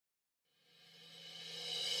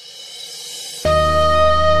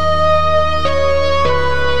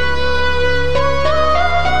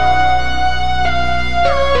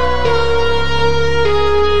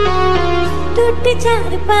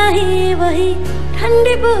चारपाई वही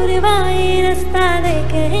ठंडी पूर्वाई रास्ता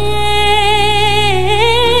देखे।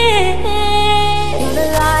 You're the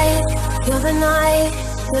light, you're the night,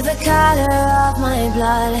 you're the color of my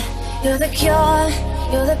blood. You're the cure,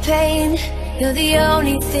 you're the pain, you're the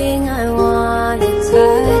only thing I want to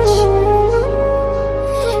touch.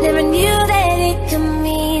 Never knew that it could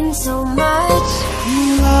mean so much.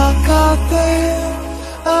 मुलाकातें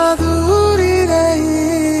अधूरी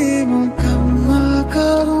रही, मुकम्मल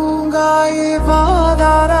करूँगा ये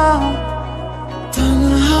वादा रहा।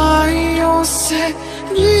 तन्हाइयों से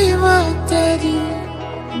भी मैं तेरी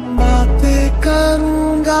बातें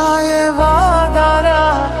करूँगा ये वादा रहा।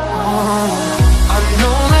 I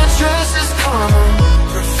know that stress is common,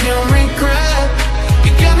 perfume regret.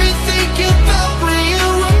 You got me thinking about when you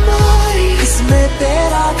were mine. इसमें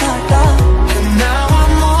तेरा घाटा, and now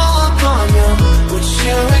I'm all up on you. What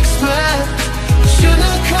you expect?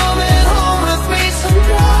 Should've come home with me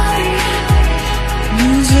sometime.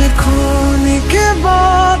 मुझे खोने के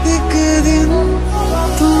बाद एक दिन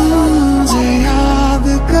तुम मुझे याद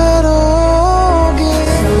करोगे।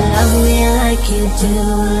 Love me like you do,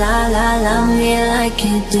 la la, love me like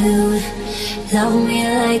you do. Love me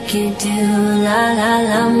like you do, la la,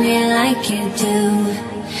 love me like you do.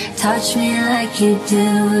 Touch me like you do,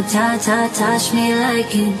 touch me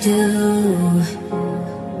like you do.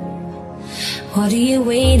 What are you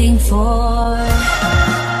waiting for?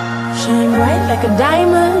 Shine bright like a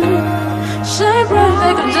diamond, shine bright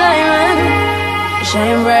like a diamond,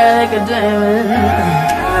 shine bright like a diamond.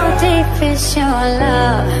 How deep is your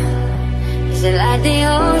love? Is it like the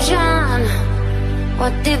ocean?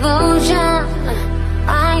 What devotion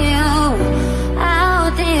are you? How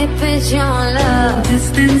deep is your love? जिस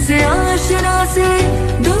दिन से आशना से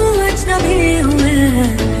दो अजनबी हुए,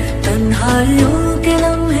 तन्हाइयों के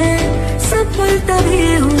लम्हे सफल तभी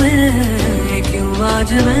हुए। क्यों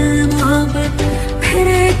आज मैं मोहब्बत फिर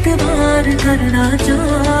एक बार करना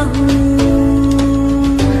चाहूँ।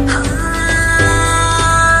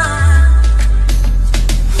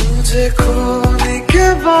 मुझे खोने के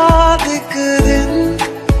बाद एक दिन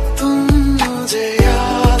तुम मुझे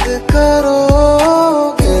याद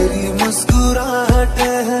करोगे। तेरी मुस्कुराहट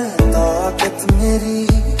है ताकत मेरी,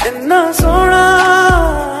 इतना सोना,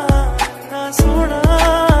 इतना सोना,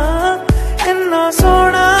 इतना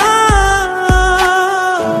सोना।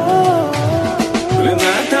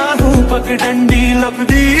 मैं हूँ पगडंडी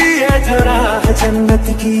लपदी है जरा जन्नत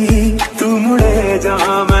की। तू मुड़े जा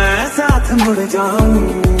मैं साथ मुड़ जाऊं।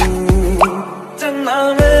 चन्ना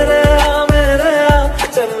मेरे आ मेरे आ,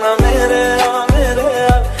 चन्ना मेरे आ मेरे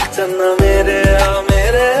आ, चन्ना मेरे आ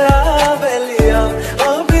मेरे आ बेलिया ओ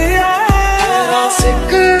बिया। मेरा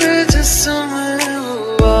जिक्र जिसमें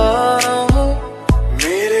हुआ ना हो,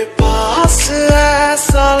 मेरे पास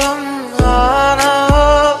ऐसा लम्हा ना हो।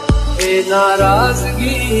 ये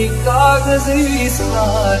नाराजगी कागजी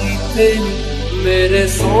सारी तेरी, मेरे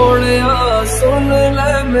सोनिया सुन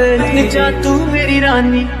ले मेरी। जा तू मेरी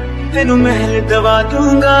रानी, तेनू महल दवा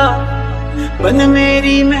दूंगा। बन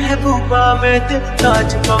मेरी महबूबा, मैं तेरे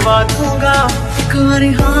ताज पवा दूंगा।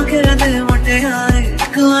 कुंवारी हाँ कह दे मुटियारे,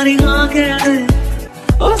 कुंवारी हाँ कह दे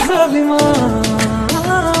ओ जालिमा।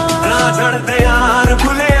 ना चढ़ दे यार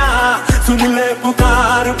भुलिया, सुन ले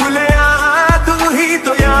पुकार भुलिया। तू ही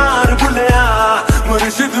तो यार भुलिया,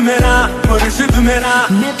 मुर्शिद मेरा, मुर्शिद मेरा।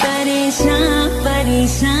 मैं परेशान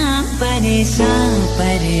परेशान परेशान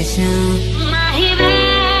परेशान।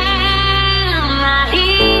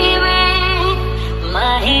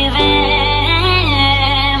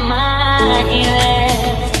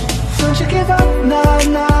 Don't you give up, nah,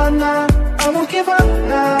 nah, nah. I won't give up,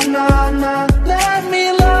 nah, nah, nah. Let me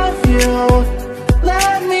love you,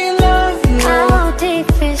 let me love you. How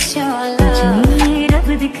deep is your love? रब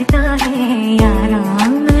दिखता है यारा,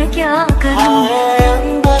 मैं क्या करूं।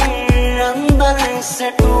 अंदर अंदर से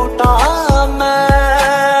टूटा मैं।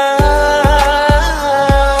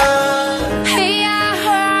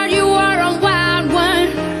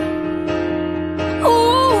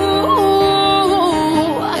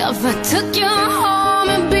 Took you home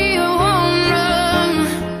and be a woman.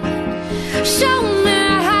 Show me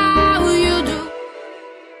how you do.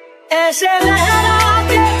 ऐसे लहरा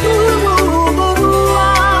के तू रूबरू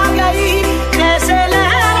आ गई, ऐसे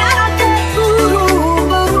लहरा के तू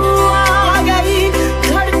रूबरू आ गई।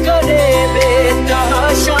 धड़कने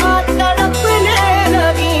बेतहाशा तड़पने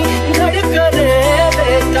लगी, धड़कने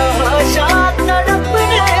बेतहाशा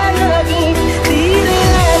तड़पने लगी। तीर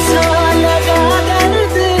ऐसा लगा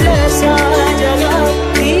दर्द ऐसा जगा,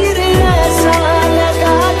 तीर ऐसा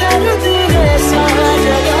लगा दर्द ऐसा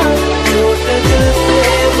जगा। चोट दिल पे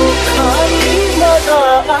बुखारी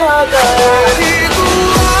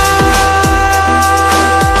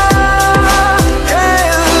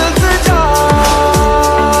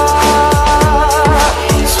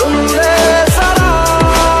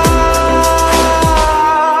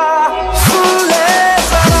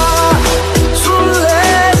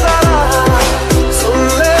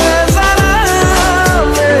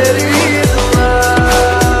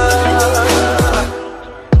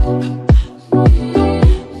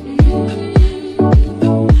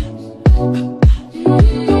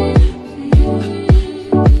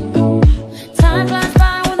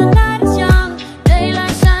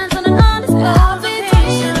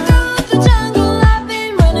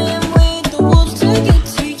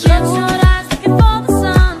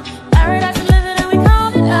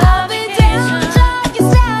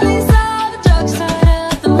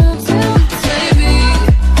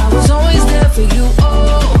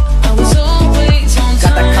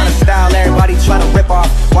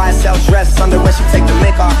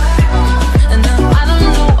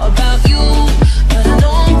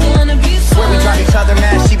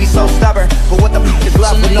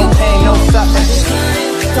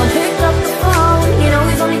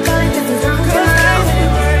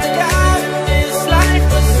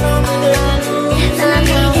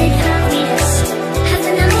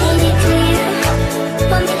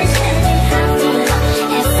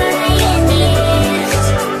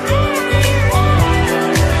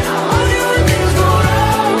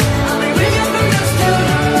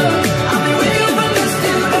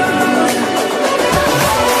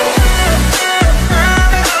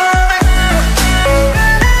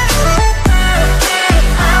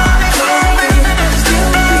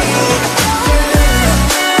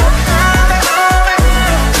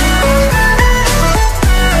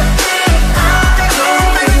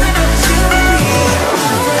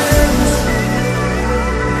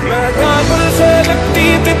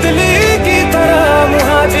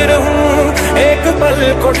पल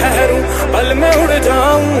को ठहरूं, पल में उड़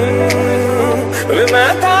जाऊं।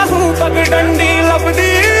 मैं ताहूं पगडंडी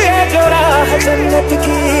लपदी है जो राह जन्नत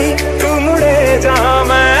की, तू मुड़े जा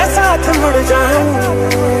मैं साथ मुड़ जाऊं।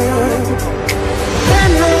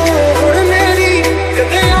 उड़ मेरी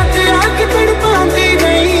कदे आके आके तड़पाती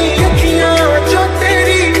नहीं, अखियां जो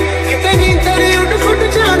तेरी कितनी तेरी उठ फुट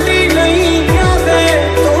जाती नहीं। यादें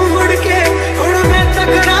तू मुड़ के उड़ मैं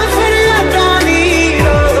तकड़ा फिर आता नी,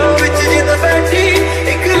 राहों विच जिद बैठी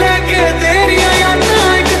एक लेके तेरी यादां,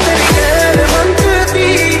 एक तेरी गैर मनती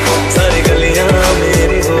सारी गलियां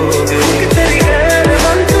मेरी हो गई, एक तेरी गैर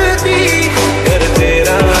मनती घर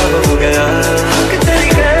तेरा हो गया, एक तेरी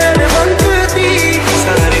गैर मनती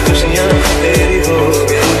सारी खुशियां तेरी हो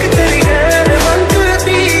गई, एक तेरी गैर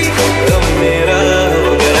मनती गम मेरा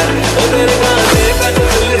हो गया। ओ तेरे गाने का जो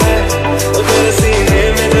दिल है, ओ तेरे सीने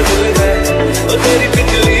में जो दिल है, ओ तेरी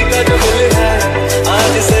बिजली का जो दिल है,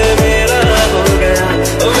 आज से मेरा हो गया।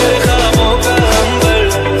 ओ मेरे ख्वाबों का अंबर,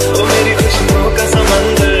 ओ मेरी खुशियों का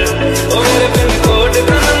समंदर, ओ मेरे पिन कोड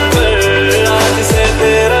का नंबर, आज से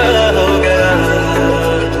तेरा हो गया।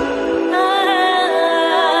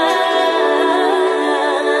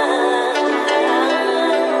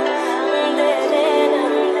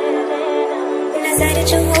 नजर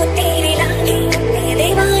जो तेरी लागी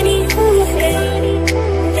दीवानी हो गई,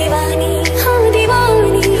 दीवानी हाँ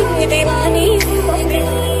दीवानी दीवानी हो गई।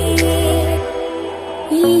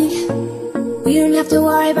 We don't have to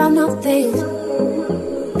worry about nothing,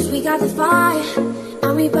 'cause we got the fire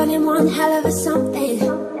and we burning one hell of a something.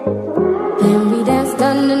 Then we danced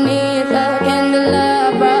underneath the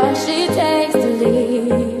candelabra, she takes the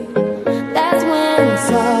lead. That's when it's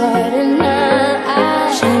hard in her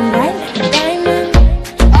eyes. Shine bright like a diamond.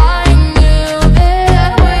 I knew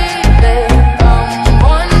that we'd become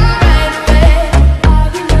one right away.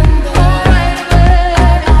 Right away.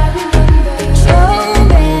 So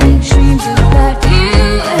many dreams about you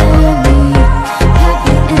and me.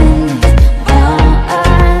 Happy endings, now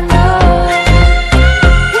I know.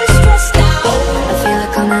 We're stressed out. I feel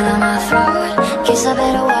it coming on my throat. Guess I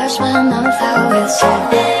better wash my mouth out with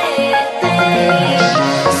soap.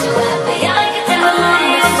 So happy I can tell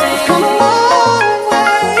myself. Come a long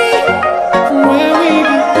way from where we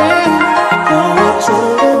began.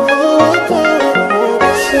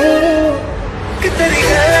 कि तेरी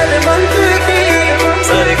गैर मनती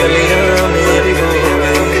सारी गलियां मेरी हो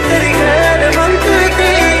गई, कि तेरी गैर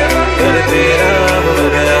मनती घर तेरा हो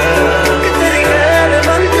गया, कि तेरी गैर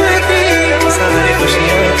मनती सारी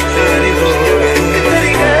खुशियां तेरी हो गई, कि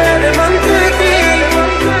तेरी गैर मनती,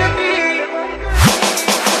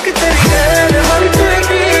 कि तेरी गैर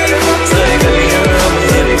मनती सारी गलियां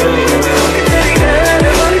मेरी हो गई, कि तेरी गैर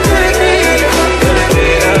मनती घर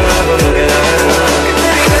तेरा हो गया, कि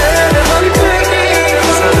तेरी गैर मनती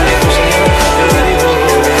सारी खुशियां तेरी हो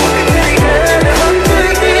गई, कि तेरी गैर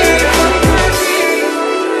मनती।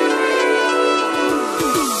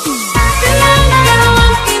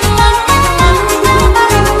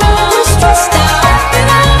 We're stressed out.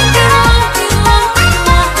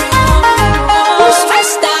 We're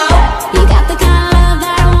stressed out. You got the kind of love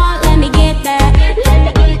that I want, let me get that.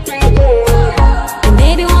 And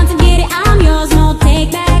baby, want to get it, I'm yours, no take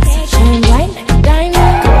backs. Shine bright like a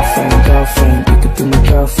diamond. Girlfriend, girlfriend, you could be my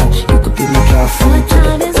girlfriend, you could be my girlfriend. What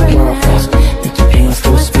time is it World class, now? make your pants go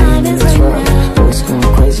What spinning time in is the it twirl. now? Boys going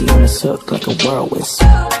crazy on this hook like a whirlwind.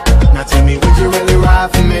 Now tell me, would you really ride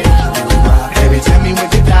for me? Baby, tell me,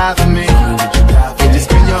 would you die for me? Would you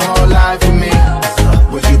spend your whole life with me?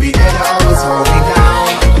 Would you be there to always hold me down?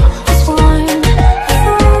 Just one time.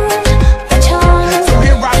 So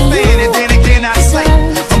here I stand, and then again I say, I'm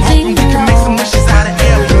hoping we can make some wishes out of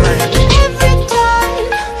everything. Every time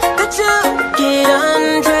that you get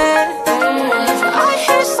undressed, I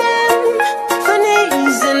hear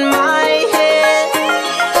symphonies in my head.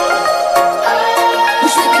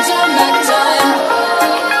 Wish we could turn back time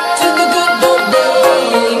to the good old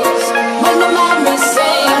days when the mama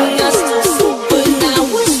sang us to sleep, but now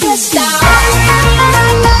we're stressed out.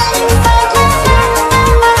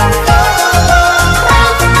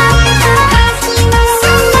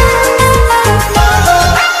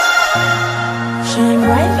 Shine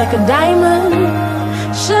bright like a diamond.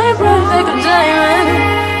 Shine bright like a diamond.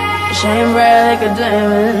 Shine bright like a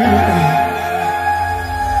diamond.